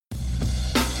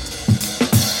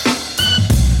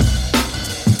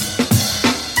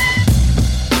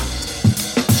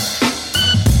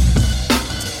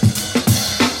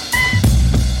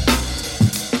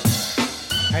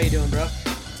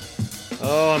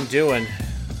how I'm doing.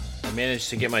 I managed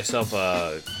to get myself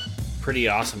a pretty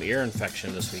awesome ear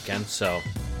infection this weekend, so...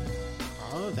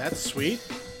 Oh, that's sweet.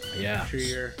 Yeah. I'm sure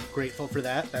you're grateful for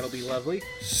that. That'll be lovely.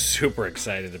 Super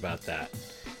excited about that.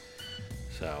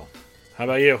 So, how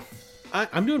about you?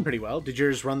 I'm doing pretty well. Did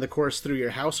yours run the course through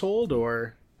your household,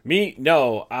 or...? Me?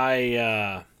 No,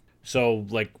 So,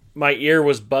 my ear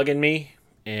was bugging me,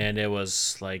 and it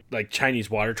was like Chinese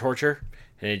water torture,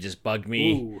 and it just bugged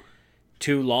me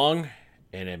too long,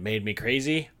 and it made me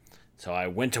crazy. So I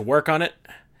went to work on it,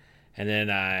 and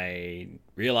then I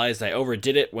realized I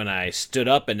overdid it when I stood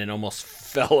up and then almost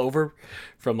fell over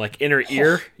from inner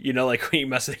ear. You know, like when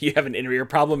you have an inner ear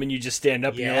problem and you just stand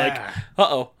up and you're like,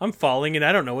 uh-oh, I'm falling and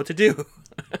I don't know what to do.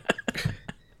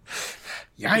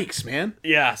 Yikes, man.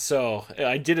 Yeah, so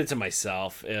I did it to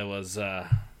myself. It was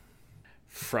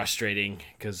frustrating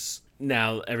because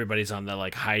now everybody's on the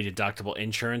high deductible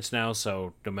insurance now,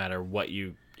 so no matter what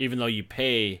even though you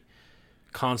pay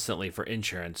constantly for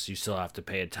insurance, you still have to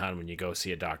pay a ton when you go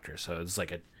see a doctor. So it's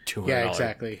like a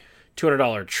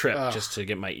 $200 trip just to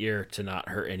get my ear to not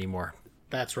hurt anymore.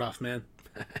 That's rough, man.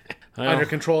 Under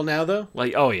control now, though?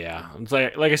 Oh yeah. It's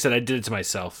like I said, I did it to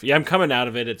myself. Yeah, I'm coming out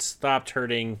of it. It stopped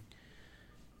hurting.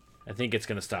 I think it's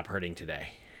going to stop hurting today.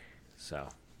 So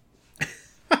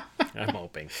I'm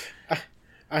hoping.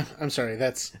 I'm sorry.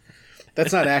 That's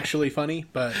not actually funny,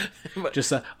 but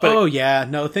just oh yeah,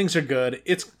 no, things are good.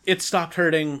 It stopped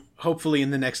hurting. Hopefully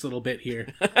in the next little bit here.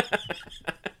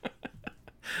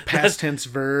 Past tense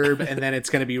verb, and then it's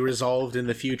going to be resolved in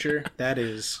the future.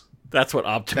 That's what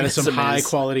optimism is. That is some high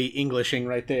quality Englishing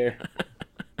right there.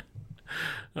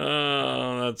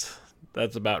 Oh,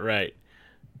 that's about right.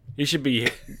 You should be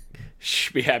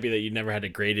happy that you never had to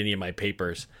grade any of my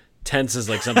papers. Tense is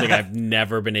something I've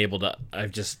never been able to...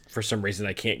 for some reason,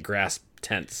 I can't grasp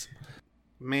tense.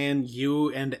 Man,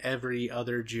 you and every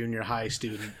other junior high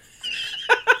student.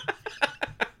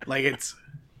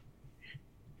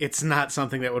 It's not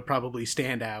something that would probably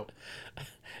stand out.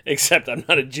 Except I'm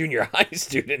not a junior high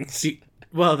student.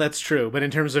 Well, that's true, but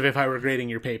in terms of if I were grading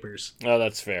your papers. Oh,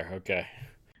 that's fair, okay.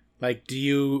 Do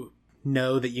you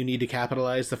know that you need to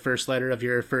capitalize the first letter of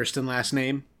your first and last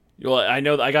name? Well, I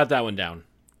know I got that one down.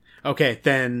 Okay,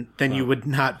 then you would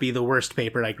not be the worst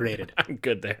paper I graded. I'm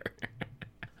good there.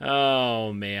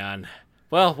 Oh, man.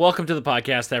 Well, welcome to the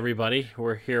podcast, everybody.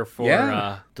 We're here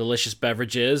for delicious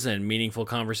beverages and meaningful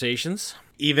conversations.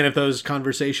 Even if those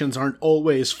conversations aren't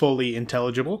always fully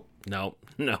intelligible. No.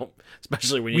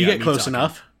 Especially when we get close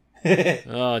enough. Did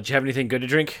you have anything good to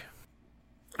drink?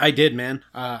 I did, man.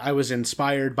 I was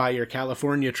inspired by your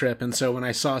California trip, and so when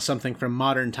I saw something from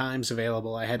Modern Times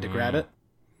available, I had to grab it.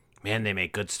 Man, they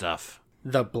make good stuff.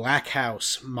 The Black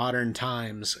House Modern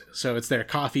Times. So it's their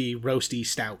coffee roasty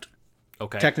stout.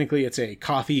 Okay. Technically, it's a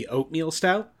coffee oatmeal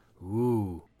stout.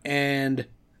 Ooh. And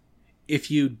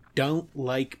if you don't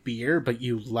like beer, but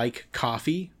you like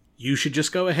coffee, you should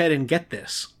just go ahead and get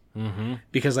this. Mm-hmm.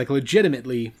 Because,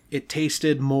 legitimately, it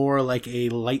tasted more like a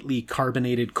lightly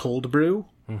carbonated cold brew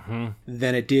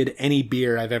than it did any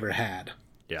beer I've ever had.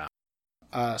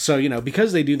 So,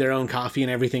 because they do their own coffee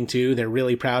and everything too, they're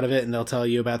really proud of it, and they'll tell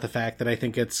you about the fact that I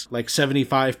think it's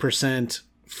 75%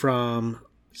 from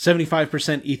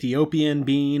 75% Ethiopian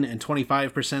bean and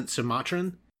 25%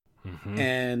 Sumatran. Mm-hmm.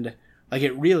 And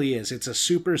it really is. It's a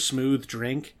super smooth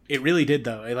drink. It really did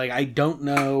though. I don't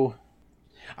know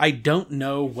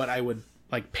what I would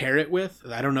pair it with.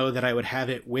 I don't know that I would have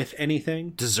it with anything.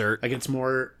 Dessert. It's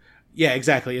more... Yeah,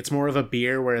 exactly. It's more of a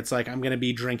beer where it's I'm going to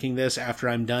be drinking this after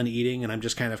I'm done eating and I'm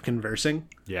just kind of conversing.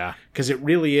 Yeah. Because it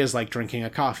really is like drinking a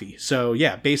coffee. So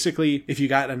yeah, basically, if you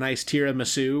got a nice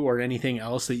tiramisu or anything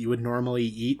else that you would normally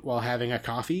eat while having a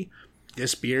coffee,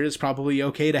 this beer is probably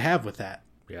okay to have with that.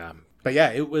 Yeah. But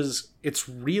yeah, it's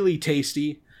really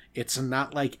tasty. It's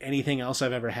not like anything else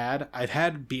I've ever had. I've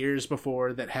had beers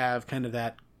before that have kind of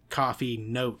that coffee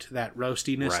note, that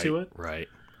roastiness to it. Right.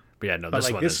 But yeah, no, but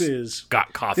this one is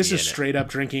got coffee. This is in straight up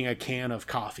drinking a can of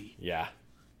coffee. Yeah.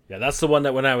 Yeah, that's the one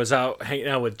that when I was out hanging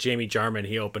out with Jamie Jarman,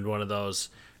 he opened one of those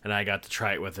and I got to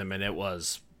try it with him and it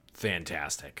was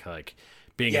fantastic.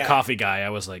 Being a coffee guy,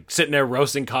 I was sitting there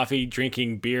roasting coffee,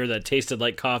 drinking beer that tasted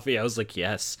like coffee. I was like,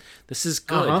 yes, this is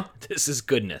good. Uh-huh. This is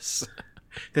goodness.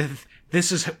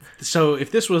 This is so.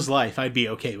 If this was life, I'd be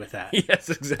okay with that. Yes,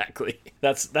 exactly.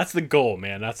 That's the goal,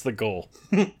 man. That's the goal.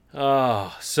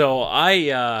 So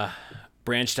I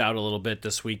branched out a little bit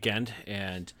this weekend,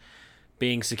 and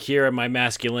being secure in my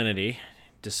masculinity,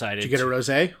 decided. Did you get a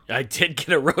rosé? I did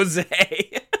get a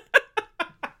rosé.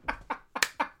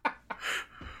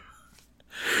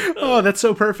 Oh, that's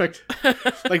so perfect.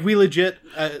 We legit.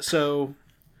 So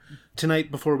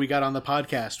tonight before we got on the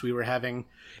podcast,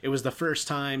 it was the first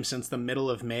time since the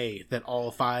middle of May that all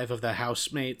 5 of the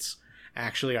housemates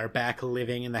actually are back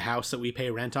living in the house that we pay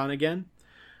rent on again.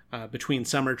 Between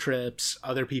summer trips,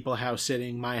 other people house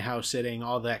sitting, my house sitting,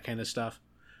 all that kind of stuff.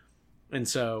 And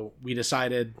so we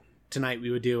decided tonight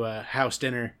we would do a house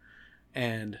dinner,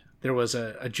 and there was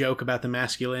a joke about the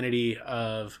masculinity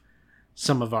of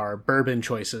some of our bourbon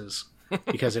choices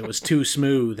because it was too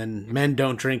smooth, and men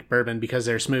don't drink bourbon because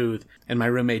they're smooth. And my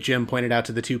roommate Jim pointed out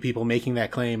to the 2 people making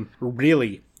that claim,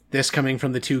 really, this coming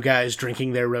from the 2 guys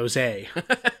drinking their rosé.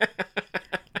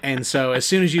 And so as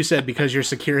soon as you said, because you're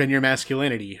secure in your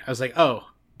masculinity, I was like, oh,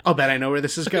 I'll bet I know where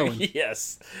this is going.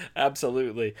 Yes,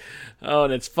 absolutely. Oh,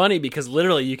 and it's funny because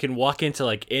literally you can walk into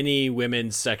like any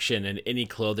women's section in any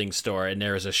clothing store and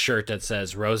there is a shirt that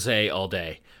says rosé all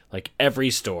day. Like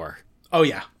every store. Oh,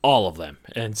 yeah. All of them.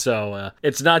 And so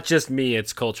it's not just me,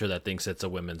 it's culture that thinks it's a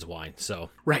women's wine. So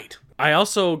right. I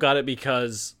also got it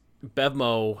because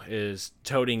Bevmo is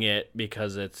toting it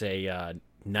because it's a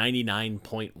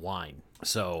 99-point wine.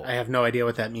 So I have no idea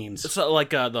what that means. So like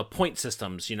the point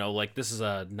systems, like this is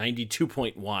a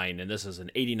 92-point wine and this is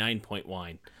an 89-point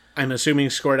wine. I'm assuming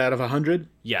scored out of 100?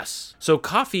 Yes. So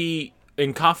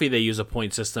in coffee they use a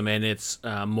point system, and it's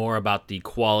more about the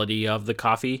quality of the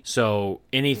coffee. So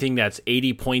anything that's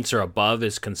 80 points or above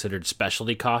is considered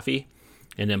specialty coffee.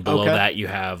 And then below that you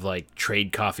have like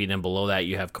trade coffee, and then below that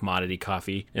you have commodity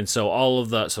coffee. And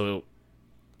so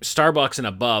Starbucks and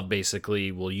above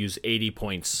basically will use 80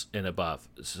 points and above.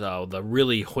 So the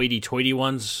really hoity-toity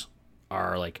ones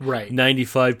are like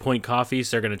 95-point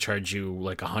coffees. They're going to charge you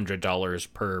like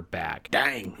 $100 per bag.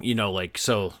 Dang.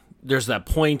 So there's that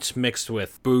point mixed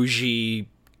with bougie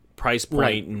price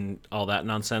point and all that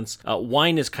nonsense.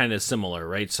 Wine is kind of similar,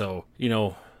 right? So,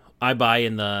 I buy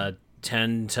in the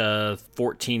 $10 to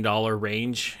 $14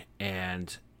 range,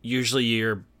 and usually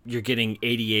you're getting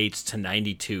 88s to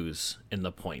 92s in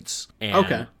the points.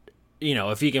 And,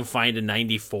 if you can find a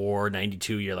 94,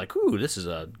 92, you're like, ooh, this is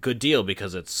a good deal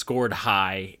because it's scored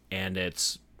high and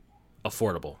it's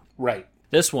affordable. Right.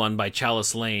 This one by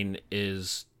Chalice Lane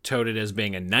is touted as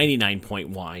being a 99-point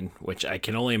wine, which I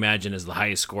can only imagine is the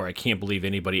highest score. I can't believe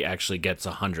anybody actually gets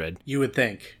 100. You would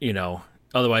think.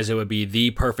 Otherwise it would be the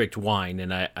perfect wine,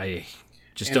 and I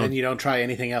just don't. And then you don't try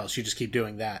anything else. You just keep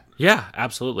doing that. Yeah,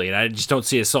 absolutely. And I just don't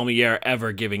see a sommelier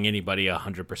ever giving anybody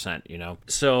 100%,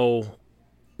 So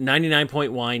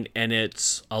 99-point wine, and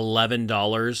it's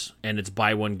 $11, and it's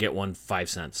buy one, get one 5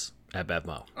 cents at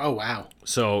Bevmo. Oh, wow.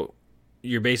 So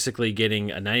you're basically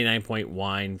getting a 99-point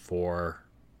wine for,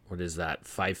 what is that,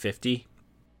 $5.50?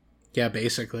 Yeah,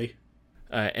 basically.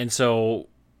 And so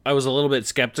I was a little bit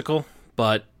skeptical,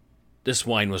 but this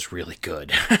wine was really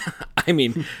good. I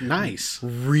mean, nice.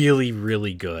 Really,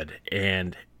 really good,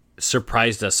 and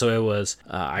surprised us. So it was,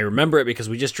 I remember it because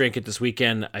we just drank it this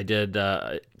weekend. I did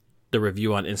the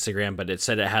review on Instagram, but it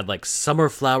said it had like summer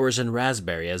flowers and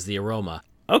raspberry as the aroma.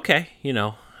 Okay,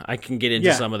 I can get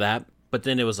into some of that. But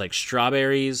then it was like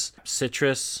strawberries,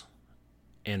 citrus,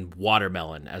 and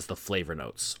watermelon as the flavor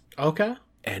notes. Okay.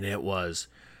 And it was,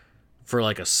 for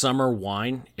like a summer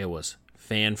wine, it was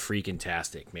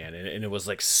fan-freaking-tastic, man. And it was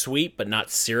like sweet, but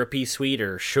not syrupy sweet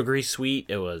or sugary sweet.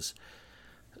 It was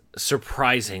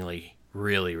surprisingly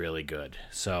really, really good.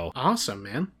 So awesome,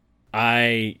 man.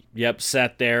 I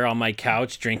sat there on my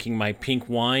couch drinking my pink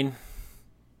wine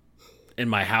in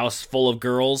my house full of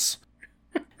girls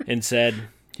and said,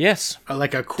 yes,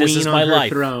 like a queen on her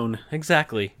throne.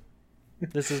 Exactly.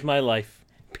 This is my life.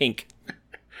 Pink.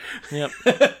 Yep.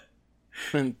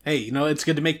 Hey, it's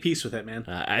good to make peace with it, man.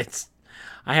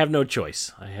 I have no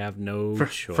choice. I have no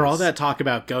choice. For all that talk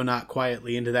about go not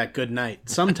quietly into that good night,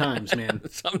 sometimes, man.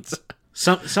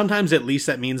 Sometimes at least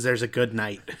that means there's a good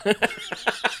night.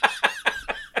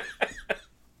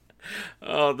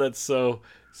 Oh, that's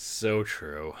so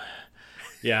true.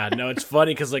 Yeah, no, it's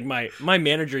funny because like my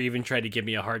manager even tried to give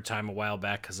me a hard time a while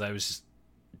back because I was just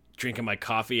drinking my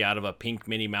coffee out of a pink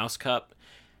Minnie Mouse cup,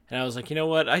 and I was like, you know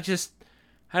what? I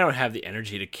don't have the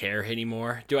energy to care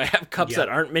anymore. Do I have cups that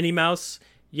aren't Minnie Mouse?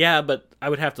 Yeah, but I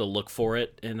would have to look for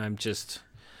it, and it's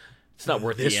not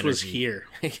worth the energy. This was here.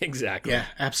 Exactly. Yeah,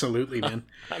 absolutely, man.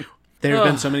 There have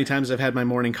been so many times I've had my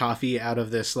morning coffee out of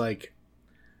this like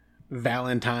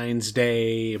Valentine's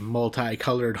Day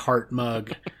multicolored heart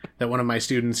mug that one of my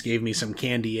students gave me some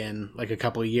candy in like a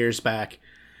couple of years back.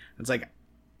 It's like,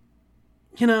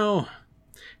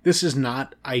 this is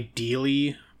not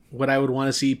ideally what I would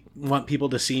want people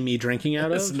to see me drinking out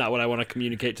of. This is not what I want to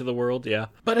communicate to the world, yeah.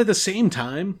 But at the same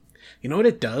time, what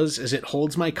it does is it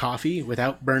holds my coffee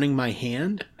without burning my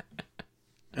hand.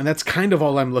 And that's kind of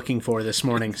all I'm looking for this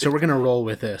morning, so we're going to roll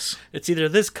with this. It's either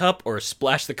this cup or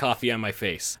splash the coffee on my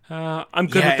face. I'm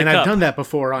good with the and cup. I've done that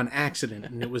before on accident,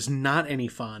 and it was not any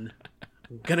fun.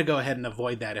 I'm going to go ahead and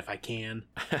avoid that if I can.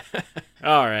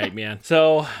 All right, man.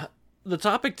 So the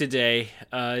topic today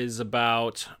is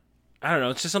about, I don't know,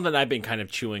 it's just something I've been kind of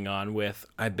chewing on with.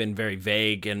 I've been very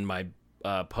vague in my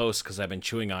posts because I've been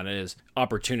chewing on it, is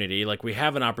opportunity. Like, we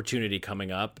have an opportunity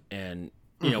coming up, and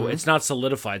you know, it's not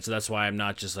solidified, so that's why I'm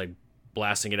not just like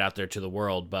blasting it out there to the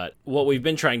world. But what we've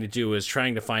been trying to do is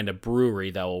trying to find a brewery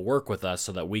that will work with us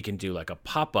so that we can do like a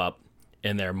pop-up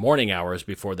in their morning hours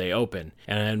before they open.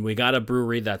 And we got a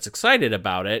brewery that's excited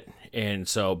about it, and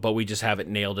so, but we just haven't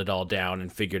nailed it all down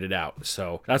and figured it out.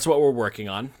 So that's what we're working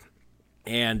on.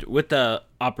 And with the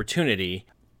opportunity,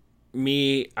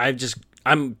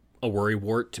 I'm a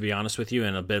worrywart, to be honest with you,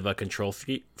 and a bit of a control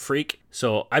freak.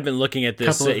 So I've been looking at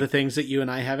this. Couple of the things that you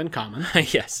and I have in common.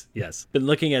 Yes. Been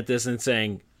looking at this and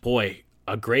saying, boy,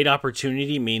 a great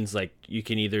opportunity means like you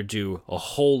can either do a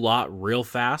whole lot real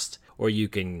fast, or you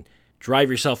can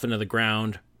drive yourself into the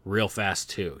ground real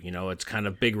fast too. You know, it's kind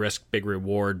of big risk, big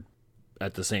reward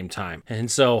at the same time.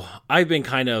 And so I've been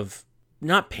kind of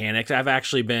not panicked. I've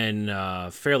actually been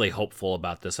fairly hopeful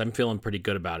about this. I'm feeling pretty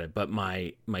good about it. But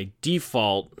my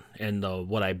default and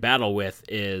what I battle with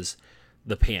is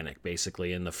the panic,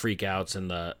 basically, and the freak outs,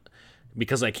 and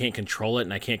because I can't control it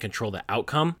and I can't control the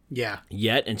outcome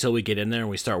yet until we get in there and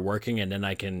we start working, and then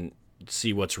I can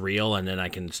see what's real, and then I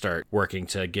can start working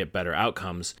to get better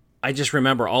outcomes. I just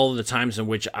remember all of the times in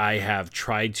which I have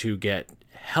tried to get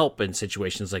help in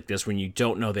situations like this when you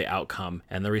don't know the outcome,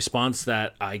 and the response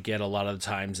that I get a lot of the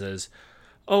times is,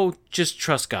 oh, just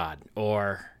trust God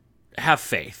or have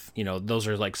faith. You know, those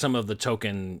are like some of the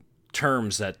token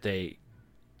terms that they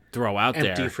throw out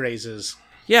there. Empty phrases.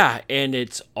 Yeah, and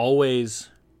it's always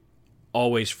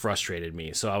frustrated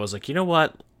me. So I was like, you know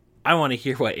what? I want to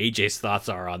hear what AJ's thoughts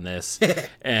are on this.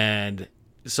 And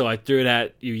so I threw it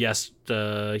at you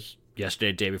yesterday,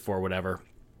 day before, whatever.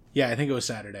 Yeah, I think it was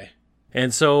Saturday.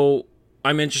 And so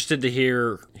I'm interested to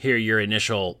hear your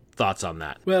initial thoughts on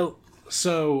that. Well,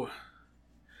 so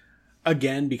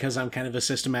again, because I'm kind of a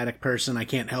systematic person, I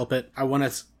can't help it. I want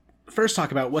to first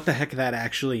talk about what the heck that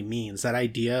actually means, that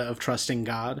idea of trusting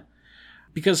God.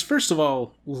 Because first of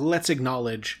all, let's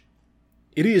acknowledge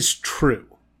it is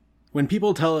true. When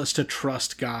people tell us to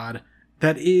trust God,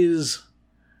 that is,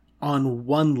 on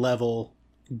one level,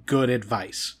 good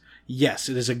advice. Yes,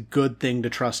 it is a good thing to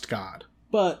trust God.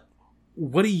 But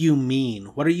what do you mean?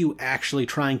 What are you actually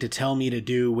trying to tell me to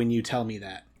do when you tell me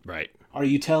that? Right. Are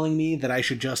you telling me that I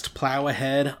should just plow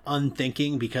ahead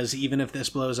unthinking, because even if this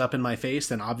blows up in my face,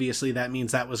 then obviously that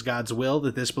means that was God's will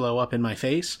that this blow up in my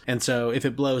face? And so if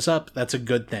it blows up, that's a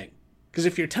good thing. Because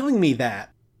if you're telling me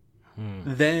that,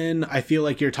 then I feel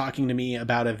like you're talking to me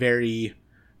about a very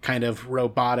kind of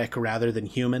robotic rather than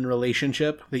human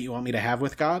relationship that you want me to have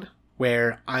with God,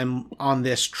 where I'm on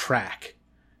this track.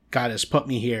 God has put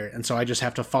me here, and so I just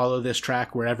have to follow this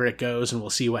track wherever it goes, and we'll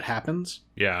see what happens.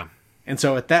 Yeah. And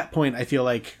so at that point, I feel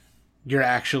like you're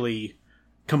actually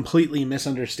completely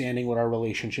misunderstanding what our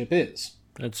relationship is.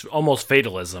 It's almost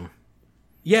fatalism.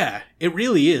 Yeah, it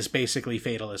really is basically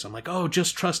fatalism. Like, oh,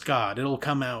 just trust God, it'll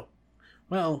come out.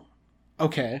 Well,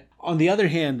 okay. On the other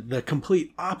hand, the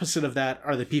complete opposite of that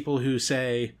are the people who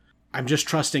say, I'm just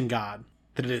trusting God,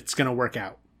 that it's going to work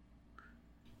out.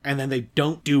 And then they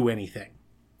don't do anything.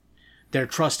 Their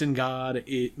trust in God,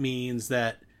 it means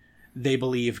that they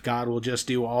believe God will just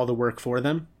do all the work for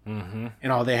them. Mm-hmm.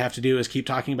 And all they have to do is keep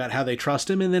talking about how they trust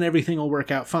him, and then everything will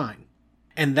work out fine.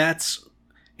 And that's,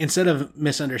 instead of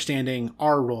misunderstanding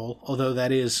our role, although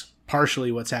that is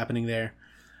partially what's happening there,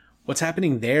 what's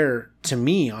happening there, to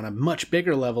me, on a much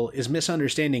bigger level, is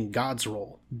misunderstanding God's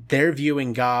role. They're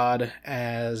viewing God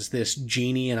as this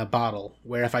genie in a bottle,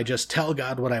 where if I just tell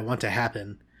God what I want to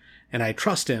happen, and I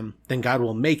trust him, then God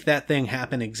will make that thing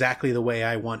happen exactly the way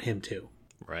I want him to.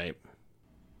 Right.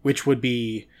 Which would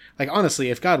be, like, honestly,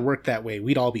 if God worked that way,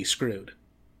 we'd all be screwed.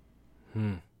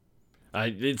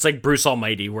 It's like Bruce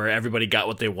Almighty, where everybody got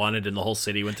what they wanted and the whole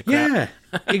city went to crap.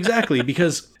 Yeah, exactly.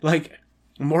 Because, like,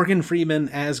 Morgan Freeman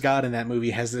as God in that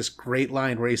movie has this great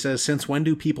line where he says, since when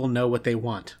do people know what they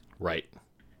want? Right.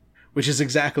 Which is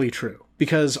exactly true.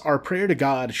 Because our prayer to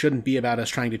God shouldn't be about us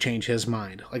trying to change his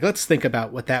mind. Like, let's think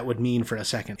about what that would mean for a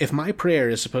second. If my prayer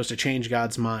is supposed to change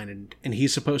God's mind, and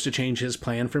he's supposed to change his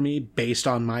plan for me based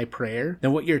on my prayer,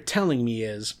 then what you're telling me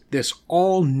is this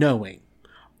all-knowing,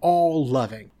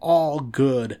 all-loving,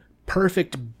 all-good,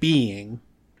 perfect being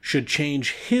should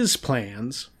change his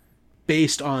plans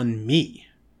based on me.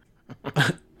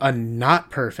 a not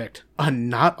perfect, a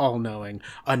not all-knowing,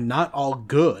 a not all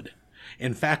good.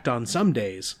 In fact, on some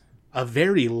days, a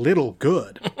very little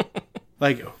good.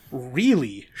 Like,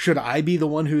 really, should I be the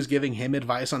one who's giving him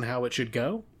advice on how it should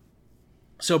go?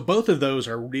 So both of those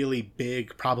are really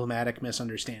big, problematic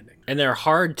misunderstandings. And they're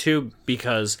hard, too,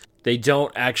 because they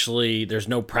don't actually, there's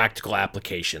no practical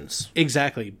applications.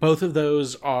 Exactly. Both of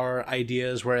those are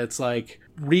ideas where it's like,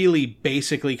 really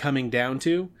basically coming down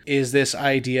to is this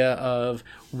idea of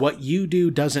what you do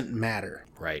doesn't matter.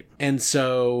 Right. And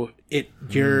so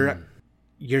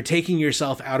you're taking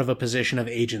yourself out of a position of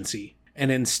agency. And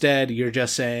instead, you're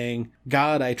just saying,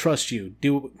 God, I trust you.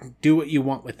 Do what you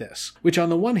want with this. Which on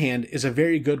the one hand is a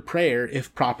very good prayer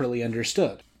if properly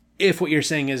understood. If what you're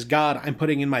saying is, God, I'm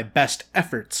putting in my best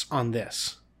efforts on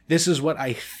this. This is what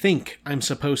I think I'm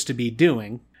supposed to be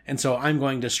doing. And so I'm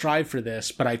going to strive for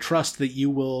this, but I trust that you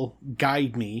will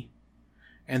guide me.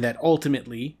 And that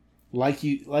ultimately, like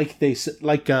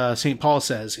St. Paul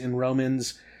says in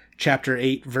Romans chapter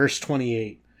 8, verse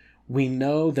 28, we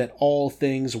know that all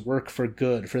things work for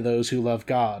good for those who love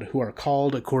God, who are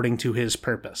called according to his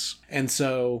purpose. And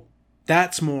so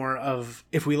that's more of,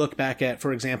 if we look back at,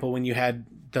 for example, when you had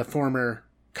the former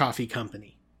coffee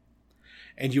company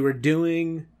and you were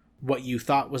doing what you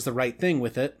thought was the right thing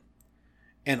with it,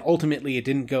 and ultimately it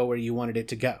didn't go where you wanted it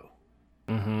to go.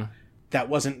 Mm-hmm. That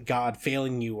wasn't God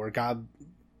failing you or God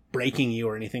breaking you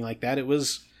or anything like that. It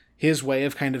was his way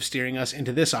of kind of steering us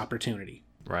into this opportunity.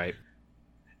 Right.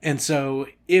 And so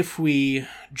if we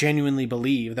genuinely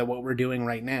believe that what we're doing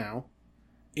right now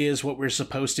is what we're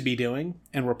supposed to be doing,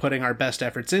 and we're putting our best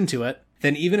efforts into it,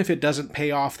 then even if it doesn't pay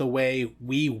off the way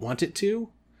we want it to,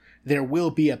 there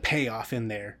will be a payoff in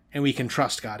there, and we can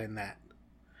trust God in that.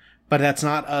 But that's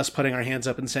not us putting our hands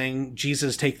up and saying,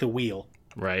 Jesus, take the wheel.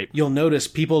 Right. You'll notice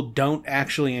people don't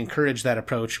actually encourage that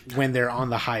approach when they're on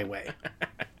the highway.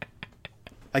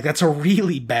 Like, that's a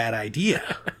really bad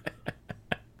idea.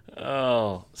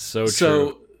 Oh, so true.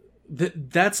 So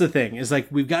that's the thing, is like,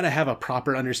 we've got to have a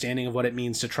proper understanding of what it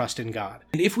means to trust in God.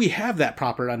 And if we have that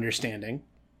proper understanding,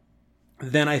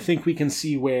 then I think we can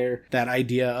see where that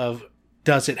idea of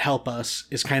does it help us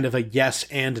is kind of a yes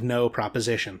and no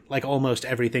proposition. Like almost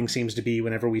everything seems to be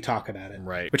whenever we talk about it.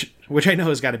 Right. Which I know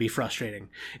has got to be frustrating.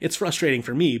 It's frustrating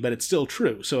for me, but it's still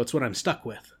true. So it's what I'm stuck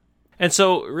with. And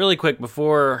so really quick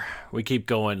before we keep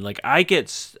going, like I get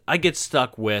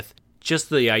stuck with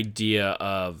just the idea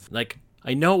of, like,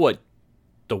 I know what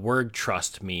the word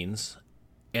trust means,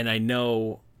 and I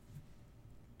know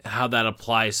how that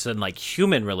applies in like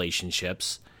human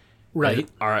relationships. Right.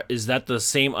 Is that the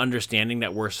same understanding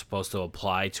that we're supposed to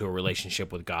apply to a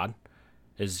relationship with God?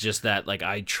 It's just that, like,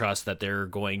 I trust that they're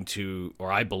going to,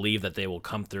 or I believe that they will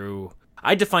come through.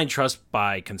 I define trust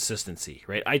by consistency,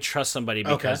 right? I trust somebody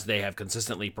because they have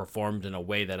consistently performed in a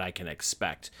way that I can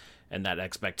expect, and that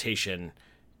expectation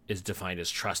is defined as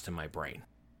trust in my brain.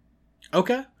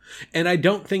 Okay. And I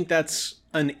don't think that's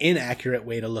an inaccurate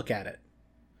way to look at it.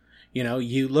 You know,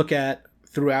 you look at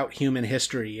throughout human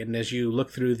history, and as you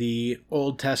look through the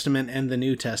Old Testament and the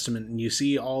New Testament, and you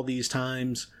see all these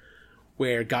times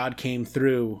where God came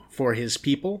through for his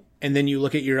people, and then you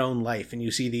look at your own life and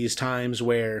you see these times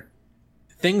where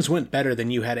things went better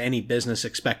than you had any business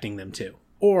expecting them to,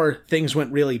 or things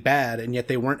went really bad and yet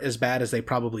they weren't as bad as they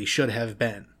probably should have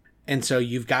been. And so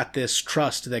you've got this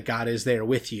trust that God is there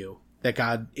with you, that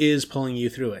God is pulling you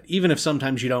through it, even if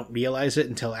sometimes you don't realize it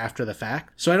until after the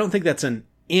fact. So I don't think that's an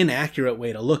inaccurate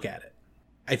way to look at it.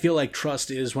 I feel like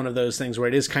trust is one of those things where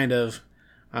it is kind of,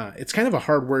 it's kind of a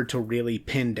hard word to really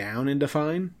pin down and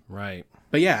define. Right.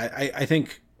 But yeah, I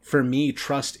think for me,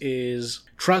 trust is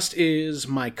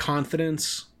my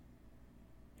confidence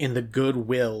in the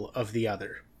goodwill of the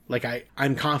other. Like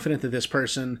I'm confident that this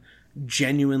person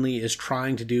genuinely is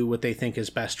trying to do what they think is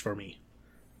best for me.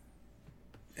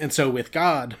 And so with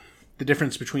God, the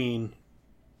difference between,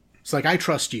 it's like, I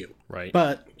trust you, right,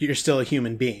 but you're still a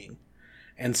human being.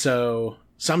 And so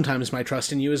sometimes my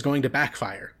trust in you is going to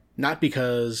backfire. Not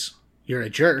because you're a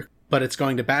jerk, but it's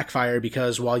going to backfire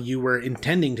because while you were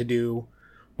intending to do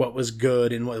what was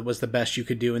good and what was the best you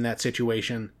could do in that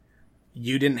situation,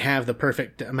 you didn't have the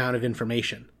perfect amount of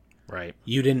information. Right.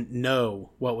 You didn't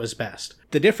know what was best.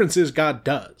 The difference is God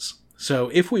does. So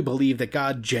if we believe that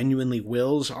God genuinely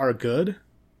wills our good,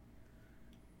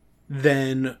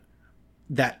 then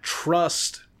that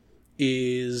trust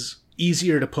is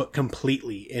easier to put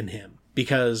completely in him,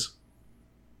 because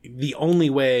the only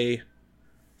way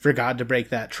for God to break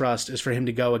that trust is for him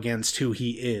to go against who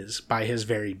he is by his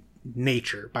very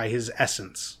nature, by his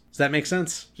essence. Does that make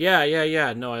sense?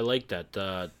 Yeah. No, I like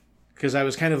that. Because I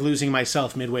was kind of losing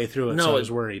myself midway through it, so I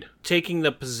was worried. Taking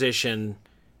the position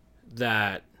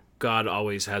that God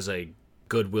always has a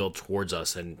goodwill towards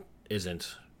us and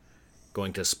isn't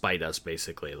going to spite us,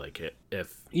 basically. Like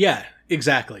if Yeah,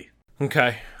 exactly.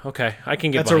 Okay, I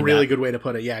can get That's a really that. good way to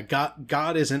put it. Yeah,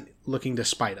 God isn't looking to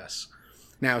spite us.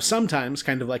 Now, sometimes,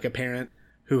 kind of like a parent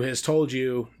who has told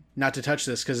you not to touch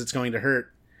this because it's going to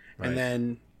hurt, Right. and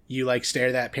then you like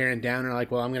stare that parent down and are like,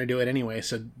 well, I'm going to do it anyway,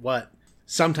 so what?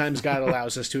 Sometimes God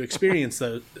allows us to experience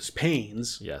those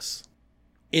pains Yes.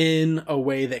 in a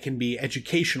way that can be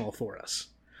educational for us.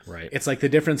 Right. It's like the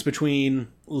difference between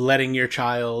letting your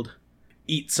child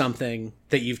eat something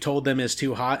that you've told them is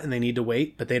too hot and they need to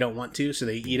wait, but they don't want to, so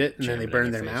they eat it and then they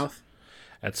burn their mouth.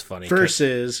 That's funny.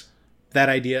 Versus that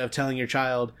idea of telling your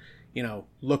child,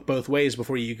 look both ways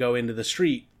before you go into the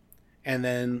street, and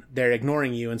then they're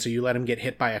ignoring you, and so you let them get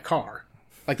hit by a car.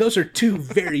 Like, those are two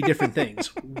very different things.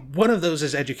 One of those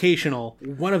is educational,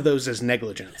 one of those is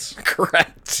negligence.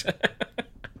 Correct.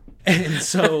 And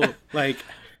so, like,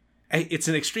 it's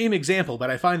an extreme example, but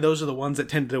I find those are the ones that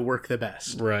tend to work the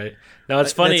best. Right. Now,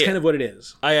 it's funny. That's kind of what it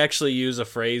is. I actually use a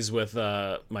phrase with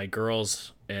my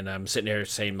girls, and I'm sitting there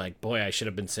saying, like, boy, I should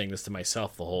have been saying this to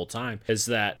myself the whole time, is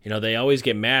that, they always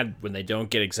get mad when they don't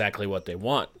get exactly what they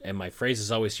want. And my phrase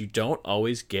is always, you don't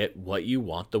always get what you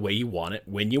want the way you want it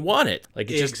when you want it.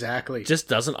 Like, it Exactly. just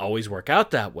doesn't always work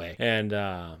out that way. And,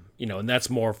 and that's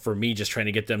more for me just trying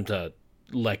to get them to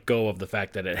let go of the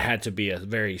fact that it had to be a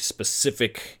very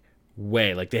specific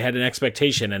way. Like, they had an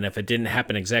expectation, and if it didn't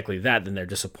happen exactly that, then they're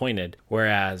disappointed.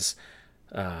 Whereas,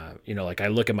 like, I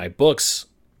look at my books,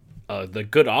 the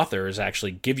good authors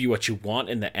actually give you what you want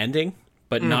in the ending,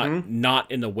 but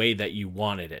not in the way that you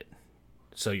wanted it.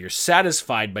 So you're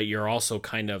satisfied, but you're also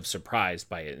kind of surprised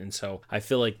by it. And so I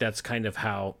feel like that's kind of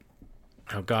how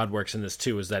God works in this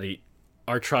too, is that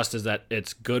our trust is that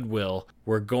it's goodwill.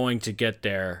 We're going to get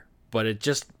there, but it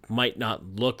just might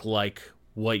not look like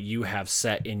what you have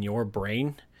set in your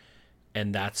brain,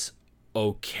 and that's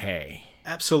okay.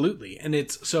 Absolutely. And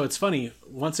it's funny,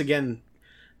 once again,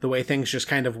 the way things just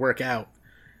kind of work out.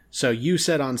 So you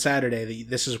said on Saturday that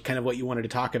this is kind of what you wanted to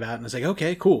talk about, and I was like,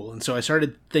 okay, cool. And so I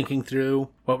started thinking through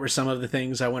what were some of the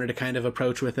things I wanted to kind of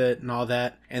approach with it and all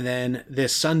that. And then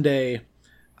this Sunday,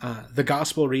 the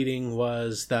gospel reading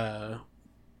was the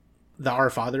Our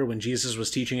Father, when Jesus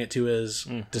was teaching it to his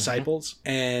disciples.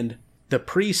 And the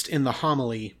priest in the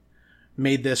homily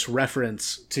made this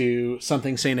reference to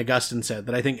something St. Augustine said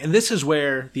that I think, and this is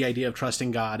where the idea of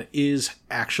trusting God is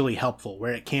actually helpful,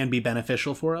 where it can be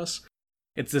beneficial for us.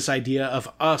 It's this idea of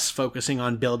us focusing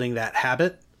on building that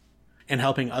habit and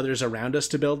helping others around us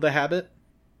to build the habit.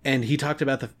 And he talked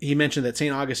about he mentioned that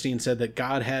St. Augustine said that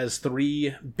God has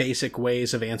 3 basic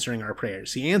ways of answering our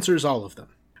prayers. He answers all of them.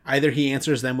 Either he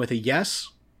answers them with a yes,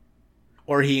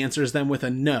 or he answers them with a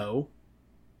no,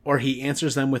 or he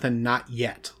answers them with a not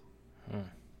yet.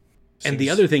 And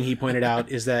the other thing he pointed out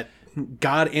is that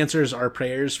God answers our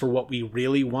prayers for what we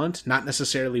really want, not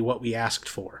necessarily what we asked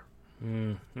for.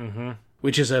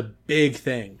 Which is a big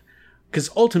thing. Because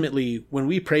ultimately, when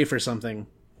we pray for something,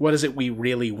 what is it we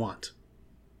really want?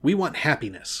 We want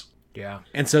happiness. Yeah.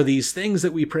 And so these things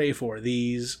that we pray for,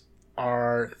 these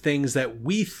are things that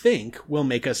we think will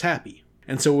make us happy.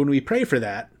 And so when we pray for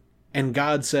that, and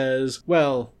God says,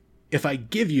 well, if I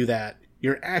give you that,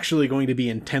 you're actually going to be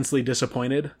intensely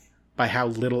disappointed by how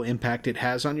little impact it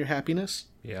has on your happiness.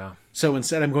 Yeah. So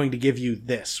instead, I'm going to give you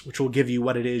this, which will give you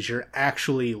what it is you're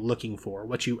actually looking for,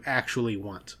 what you actually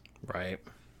want. Right.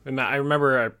 And I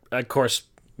remember, of course,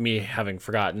 me having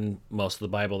forgotten most of the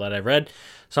Bible that I've read,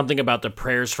 something about the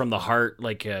prayers from the heart.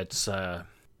 Like it's,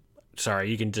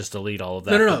 sorry, you can just delete all of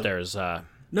that. No. But there's,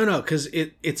 No, because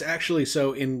it's actually,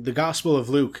 so in the Gospel of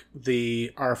Luke,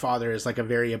 the Our Father is like a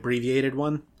very abbreviated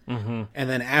one. And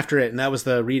then after it, and that was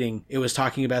the reading, it was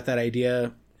talking about that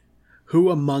idea, who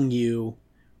among you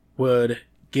would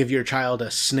give your child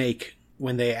a snake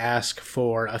when they ask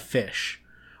for a fish,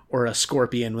 or a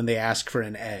scorpion when they ask for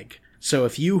an egg? So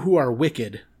if you who are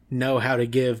wicked know how to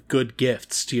give good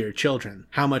gifts to your children,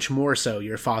 how much more so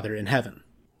your Father in heaven?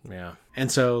 Yeah. And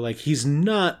so, like, he's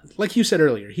not, like you said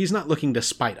earlier, he's not looking to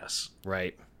spite us.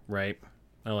 Right.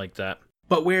 I like that.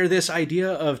 But where this idea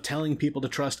of telling people to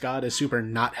trust God is super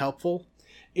not helpful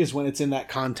is when it's in that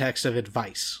context of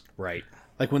advice. Right.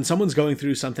 Like when someone's going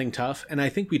through something tough, and I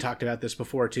think we talked about this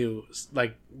before too,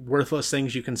 like worthless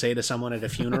things you can say to someone at a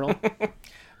funeral.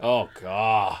 Oh,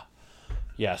 God.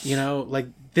 Yes. Like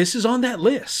this is on that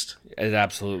list. It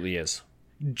absolutely is.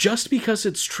 Just because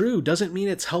it's true doesn't mean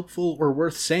it's helpful or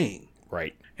worth saying.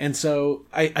 Right. And so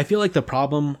I feel like the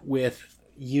problem with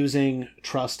using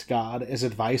trust God as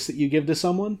advice that you give to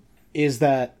someone is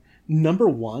that, number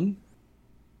one,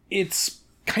 it's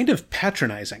kind of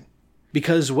patronizing.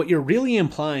 Because what you're really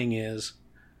implying is,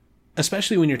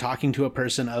 especially when you're talking to a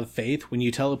person of faith, when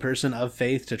you tell a person of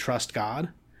faith to trust God,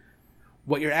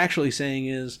 what you're actually saying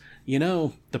is,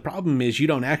 the problem is you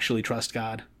don't actually trust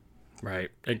God. Right.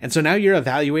 And so now you're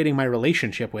evaluating my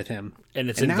relationship with him. And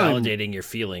it's invalidating your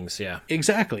feelings, yeah.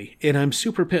 Exactly. And I'm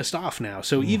super pissed off now.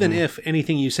 So even if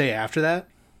anything you say after that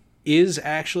is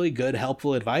actually good,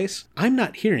 helpful advice, I'm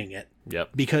not hearing it.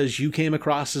 Yep. Because you came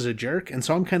across as a jerk, and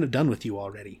so I'm kind of done with you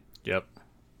already. Yep.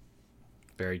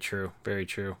 Very true. Very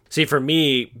true. See, for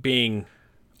me, being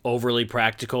overly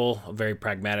practical, a very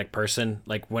pragmatic person,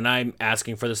 like when I'm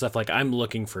asking for this stuff, like I'm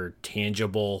looking for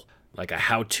tangible, like a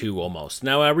how-to almost.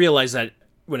 Now, I realize that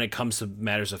when it comes to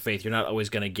matters of faith, you're not always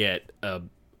going to get a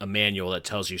manual that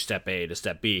tells you step A to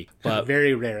step B. But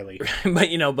very rarely.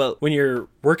 But when you're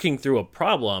working through a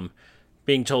problem,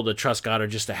 being told to trust God or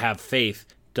just to have faith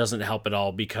doesn't help at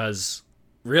all, because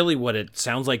really what it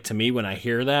sounds like to me when I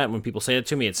hear that, when people say it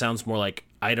to me, it sounds more like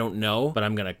I don't know, but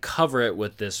I'm going to cover it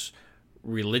with this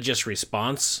religious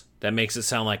response that makes it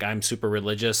sound like I'm super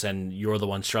religious and you're the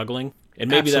one struggling. And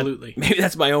maybe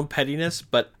that's my own pettiness,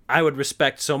 but I would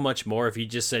respect so much more if you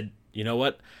just said, you know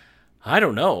what, I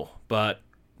don't know, but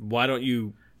why don't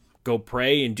you go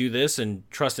pray and do this and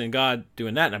trust in God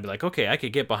doing that? And I'd be like, okay, I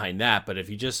could get behind that. But if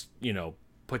you just,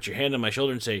 put your hand on my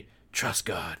shoulder and say, trust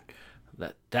God,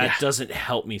 that doesn't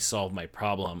help me solve my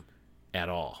problem at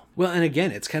all. Well, and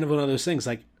again, it's kind of one of those things,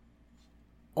 like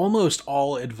almost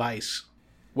all advice,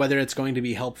 whether it's going to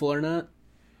be helpful or not,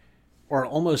 or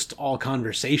almost all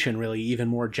conversation really, even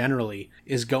more generally,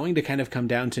 is going to kind of come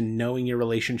down to knowing your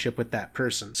relationship with that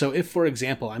person. So if, for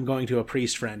example, I'm going to a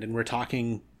priest friend and we're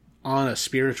talking on a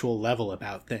spiritual level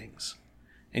about things,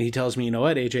 and he tells me, you know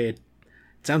what, AJ, it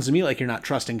sounds to me like you're not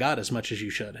trusting God as much as you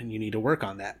should, and you need to work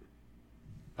on that.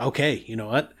 Okay, you know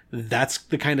what? That's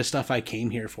the kind of stuff I came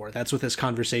here for. That's what this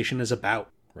conversation is about.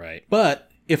 Right. But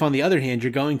if, on the other hand,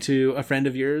 you're going to a friend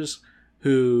of yours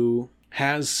who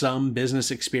has some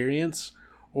business experience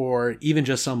or even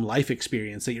just some life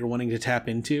experience that you're wanting to tap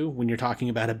into when you're talking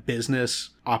about a business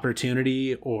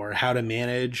opportunity or how to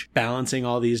manage balancing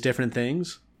all these different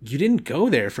things, you didn't go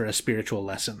there for a spiritual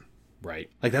lesson. Right.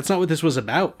 Like, that's not what this was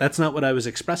about. That's not what I was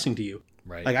expressing to you.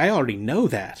 Right. Like, I already know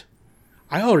that.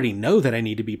 I already know that I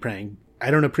need to be praying.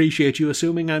 I don't appreciate you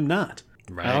assuming I'm not.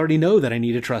 Right. I already know that I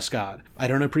need to trust God. I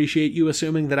don't appreciate you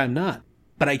assuming that I'm not.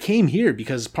 But I came here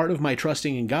because part of my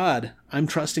trusting in God, I'm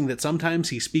trusting that sometimes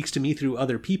he speaks to me through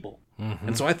other people. Mm-hmm.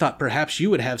 And so I thought perhaps you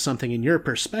would have something in your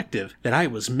perspective that I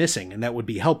was missing and that would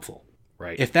be helpful.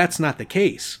 Right. If that's not the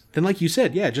case, then like you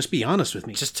said, yeah, just be honest with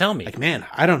me. Just tell me. Like, man,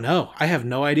 I don't know. I have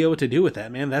no idea what to do with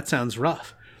that, man. That sounds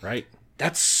rough. Right.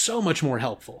 That's so much more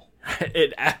helpful.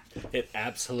 It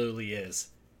absolutely is.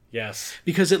 Yes.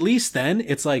 Because at least then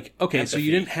it's like, okay, empathy. So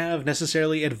you didn't have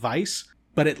necessarily advice,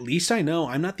 but at least I know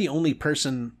I'm not the only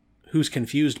person who's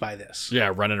confused by this.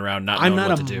 Yeah, running around not knowing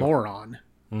what to do. I'm not a moron.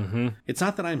 Mm-hmm. It's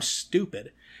not that I'm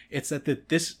stupid. It's that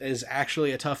this is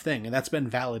actually a tough thing, and that's been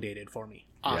validated for me.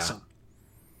 Awesome.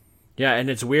 Yeah, and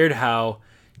it's weird how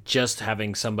just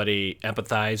having somebody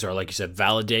empathize or, like you said,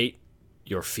 validate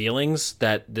your feelings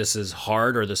that this is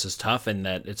hard or this is tough and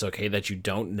that it's okay that you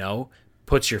don't know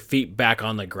puts your feet back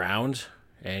on the ground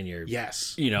and your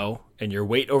and your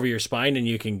weight over your spine, and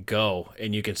you can go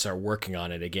and you can start working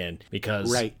on it again.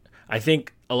 Because I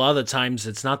think a lot of the times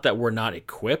it's not that we're not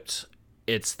equipped,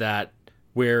 it's that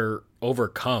we're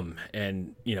overcome.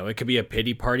 And it could be a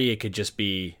pity party, it could just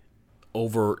be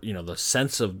the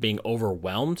sense of being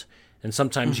overwhelmed, and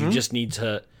sometimes you just need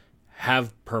to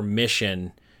have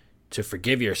permission to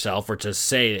forgive yourself or to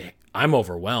say, I'm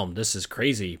overwhelmed, this is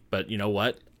crazy, but you know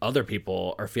what, other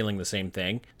people are feeling the same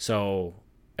thing,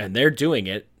 and they're doing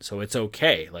it, so it's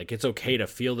okay. Like, it's okay to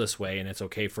feel this way, and it's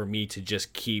okay for me to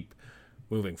just keep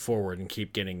moving forward and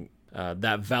keep getting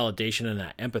that validation and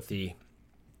that empathy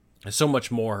is so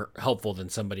much more helpful than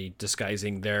somebody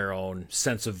disguising their own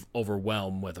sense of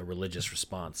overwhelm with a religious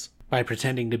response. By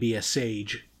pretending to be a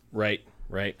sage. Right.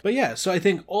 But yeah, so I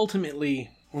think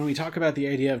ultimately, when we talk about the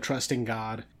idea of trusting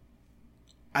God,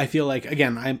 I feel like,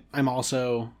 again, I'm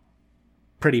also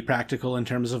pretty practical in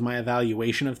terms of my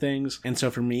evaluation of things. And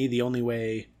so for me, the only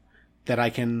way that I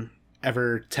can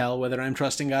ever tell whether I'm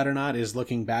trusting God or not is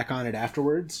looking back on it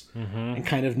afterwards and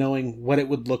kind of knowing what it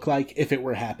would look like if it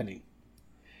were happening.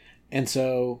 And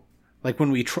so, like,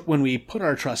 when we put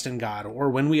our trust in God, or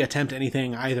when we attempt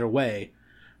anything either way,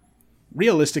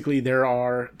 realistically, there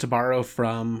are, to borrow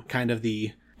from kind of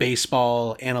the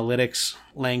baseball analytics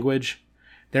language,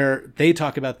 they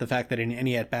talk about the fact that in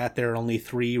any at-bat there are only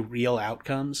 3 real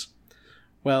outcomes.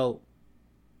 Well,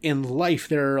 in life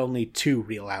there are only 2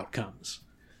 real outcomes.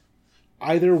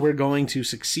 either we're going to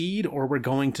succeed or we're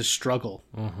going to struggle.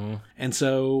 Mm-hmm. And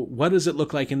so what does it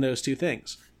look like in those two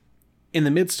things? In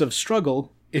the midst of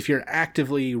struggle, if you're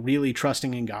actively really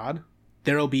trusting in God,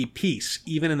 there'll be peace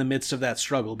even in the midst of that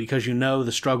struggle, because you know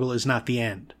the struggle is not the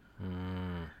end.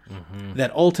 Mm-hmm.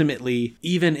 That ultimately,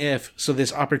 even if, so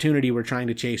this opportunity we're trying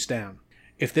to chase down,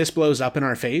 if this blows up in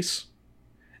our face,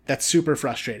 that's super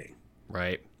frustrating.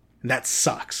 Right. And that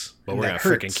sucks. But we're going to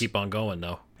freaking keep on going,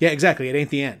 though. Yeah, exactly. It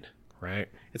ain't the end. Right.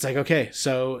 It's like, okay,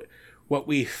 so what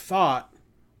we thought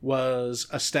was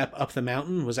a step up the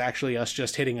mountain was actually us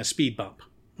just hitting a speed bump.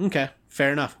 Okay,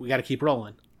 fair enough. We got to keep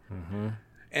rolling. Mm-hmm.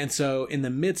 And so in the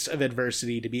midst of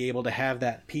adversity, to be able to have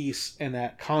that peace and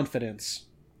that confidence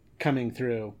coming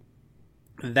through,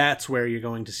 that's where you're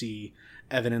going to see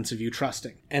evidence of you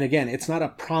trusting. And again, it's not a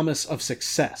promise of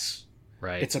success.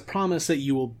 Right. It's a promise that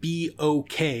you will be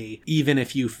okay even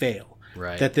if you fail.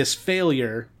 Right. That this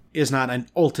failure is not an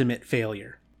ultimate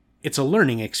failure. It's a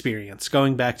learning experience,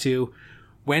 going back to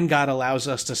when God allows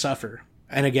us to suffer.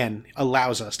 And again,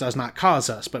 allows us, does not cause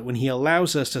us, but when he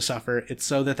allows us to suffer, it's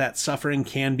so that that suffering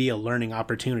can be a learning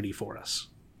opportunity for us,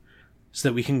 so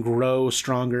that we can grow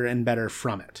stronger and better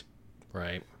from it.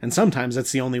 Right. And sometimes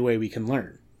that's the only way we can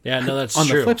learn. Yeah, no, that's On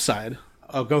true. the flip side,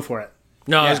 oh, go for it.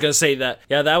 No, I was going to say that,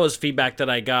 yeah, that was feedback that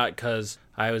I got because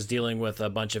I was dealing with a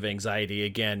bunch of anxiety,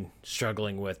 again,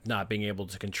 struggling with not being able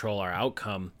to control our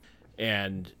outcome.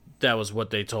 And that was what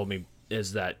they told me,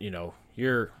 is that, you know,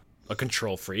 you're a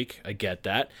control freak. I get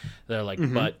that. They're like,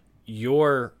 but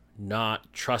you're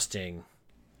not trusting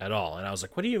at all. And I was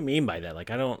like, what do you mean by that? Like,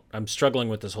 I'm struggling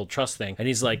with this whole trust thing. And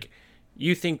he's like,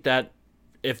 you think that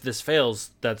if this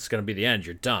fails, that's going to be the end.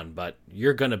 You're done, but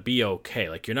you're going to be okay.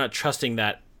 Like, you're not trusting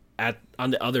that on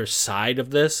the other side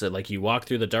of this, like you walk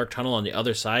through the dark tunnel on the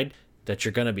other side, that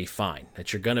you're going to be fine,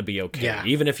 that you're going to be okay. Yeah.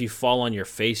 Even if you fall on your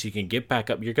face, you can get back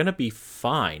up. You're going to be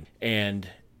fine. And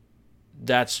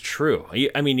that's true.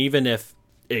 I mean, even if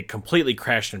it completely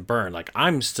crashed and burned, like,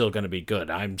 I'm still going to be good.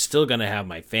 I'm still going to have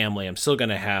my family. I'm still going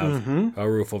to have a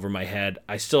roof over my head.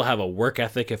 I still have a work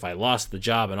ethic if I lost the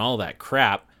job and all that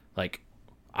crap. Like,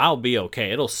 I'll be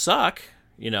okay. It'll suck,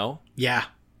 you know? Yeah.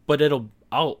 But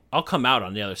I'll come out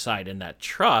on the other side. And that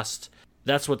trust,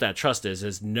 that's what that trust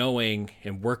is knowing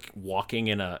and walking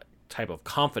in a type of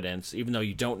confidence, even though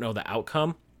you don't know the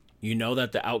outcome. You know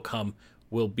that the outcome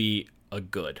will be a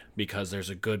good, because there's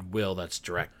a good will that's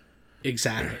direct.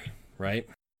 Exactly. Right?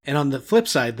 And on the flip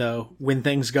side, though, when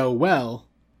things go well,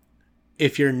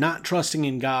 if you're not trusting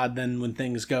in God, then when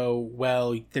things go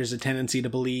well, there's a tendency to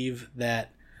believe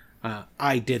that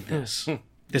I did this.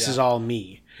 This is all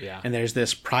me. Yeah. And there's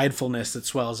this pridefulness that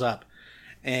swells up.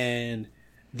 And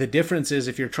the difference is,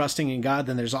 if you're trusting in God,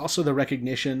 then there's also the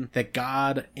recognition that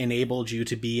God enabled you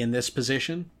to be in this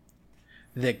position,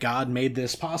 that God made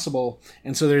this possible.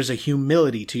 And so there's a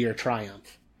humility to your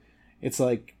triumph. It's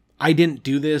like, I didn't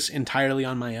do this entirely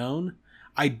on my own.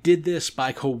 I did this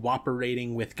by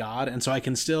cooperating with God. And so I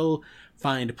can still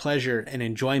find pleasure and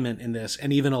enjoyment in this,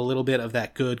 and even a little bit of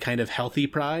that good kind of healthy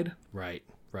pride. Right.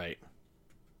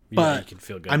 But you can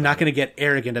feel good. I'm not going to get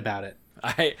arrogant about it.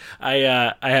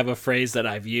 I have a phrase that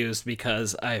I've used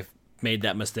because I've made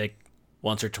that mistake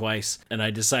once or twice, and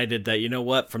I decided that, you know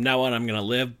what, from now on I'm going to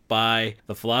live by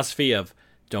the philosophy of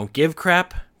don't give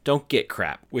crap, don't get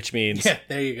crap, which means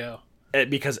there you go.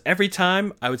 Because every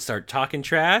time I would start talking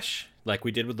trash, like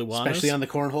we did with Luanos, especially on the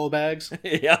cornhole bags.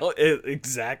 Yeah,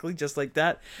 exactly, just like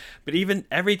that. But even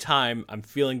every time I'm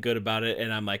feeling good about it,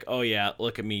 and I'm like, oh yeah,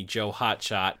 look at me, Joe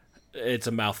Hotshot. It's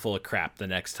a mouthful of crap the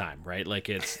next time, right? Like,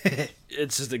 it's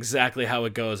just exactly how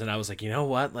it goes. And I was like, you know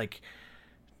what? Like,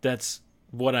 that's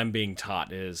what I'm being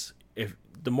taught, is if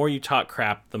the more you talk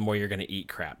crap, the more you're going to eat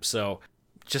crap. So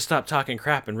just stop talking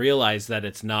crap and realize that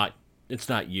it's not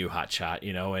you, Hotshot,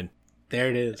 you know? And there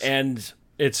it is. And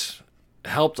it's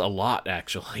helped a lot,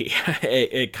 actually.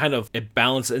 It kind of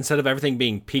balanced, instead of everything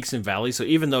being peaks and valleys. So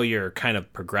even though you're kind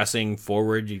of progressing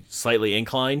forward, you slightly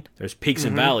inclined, there's peaks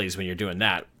and valleys when you're doing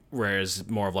that. Whereas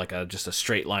more of like just a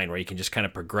straight line where you can just kind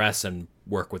of progress and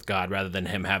work with God, rather than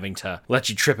him having to let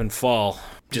you trip and fall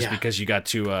just because you got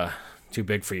too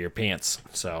big for your pants.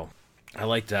 So I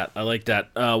like that.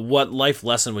 What life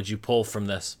lesson would you pull from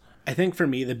this? I think for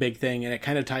me, the big thing, and it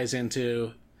kind of ties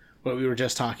into what we were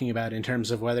just talking about in terms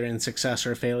of whether in success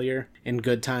or failure, in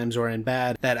good times or in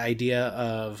bad, that idea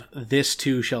of this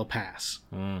too shall pass.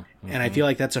 Mm-hmm. And I feel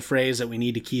like that's a phrase that we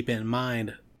need to keep in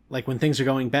mind. Like, when things are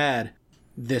going bad,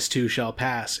 this too shall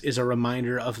pass is a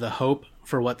reminder of the hope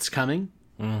for what's coming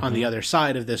on the other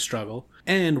side of this struggle.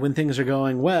 And when things are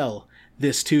going well,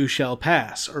 this too shall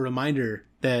pass, a reminder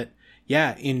that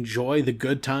yeah, enjoy the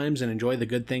good times and enjoy the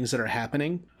good things that are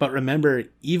happening. But remember,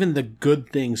 even the good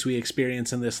things we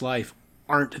experience in this life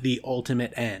aren't the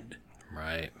ultimate end.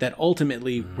 Right. That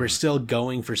ultimately we're still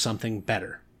going for something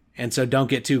better. And so don't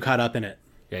get too caught up in it.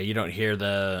 Yeah, you don't hear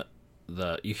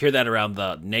you hear that around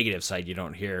the negative side. You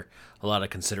don't hear a lot of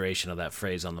consideration of that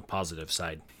phrase on the positive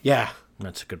side. Yeah.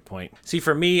 That's a good point. See,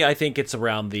 for me, I think it's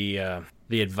around the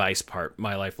advice part.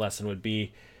 My life lesson would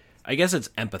be, I guess it's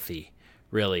empathy,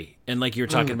 really. And like you were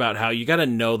talking about how you got to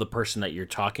know the person that you're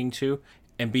talking to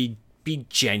and be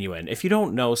genuine. If you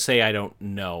don't know, say I don't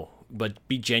know, but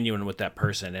be genuine with that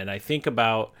person. And I think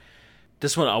about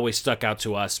this one always stuck out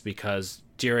to us because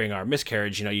during our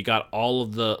miscarriage, you got all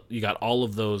of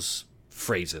those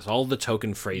phrases, all of the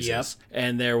token phrases. Yep.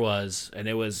 And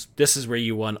this is where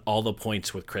you won all the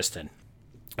points with Kristen.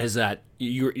 Is that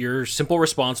your simple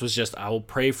response was just, I will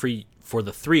pray for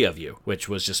the three of you, which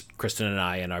was just Kristen and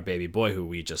I and our baby boy who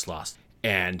we just lost.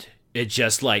 And it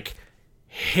just like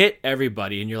hit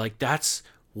everybody. And you're like, that's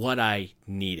what I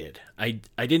needed. I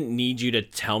didn't need you to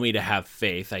tell me to have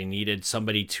faith. I needed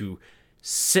somebody to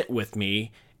sit with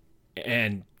me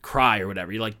and cry or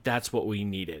whatever. You're like, that's what we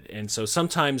needed. And so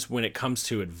sometimes when it comes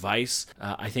to advice,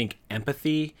 I think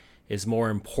empathy is more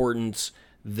important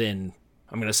than,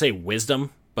 I'm going to say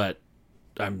wisdom, but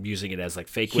I'm using it as like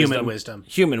fake human wisdom.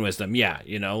 Human wisdom, yeah.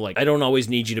 Like I don't always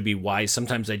need you to be wise.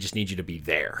 Sometimes I just need you to be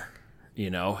there,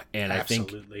 And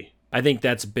Absolutely. I think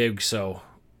that's big. So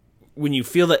when you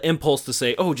feel the impulse to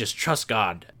say, oh, just trust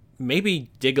God, maybe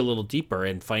dig a little deeper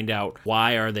and find out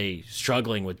why are they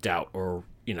struggling with doubt, or,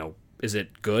 is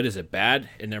it good? Is it bad?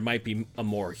 And there might be a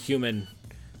more human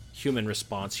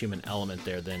response, human element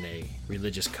there than a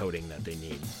religious coding that they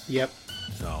need. Yep.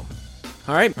 So,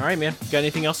 all right, man. Got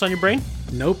anything else on your brain?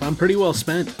 Nope, I'm pretty well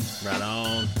spent. Right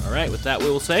on. All right, with that, we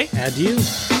will say adieu.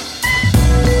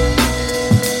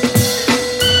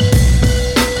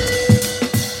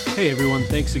 Hey everyone,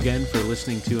 thanks again for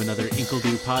listening to another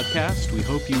Inkledoo podcast. We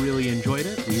hope you really enjoyed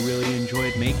it. We really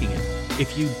enjoyed making it.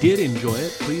 If you did enjoy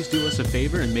it, please do us a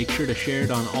favor and make sure to share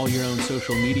it on all your own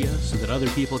social media so that other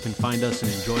people can find us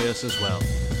and enjoy us as well.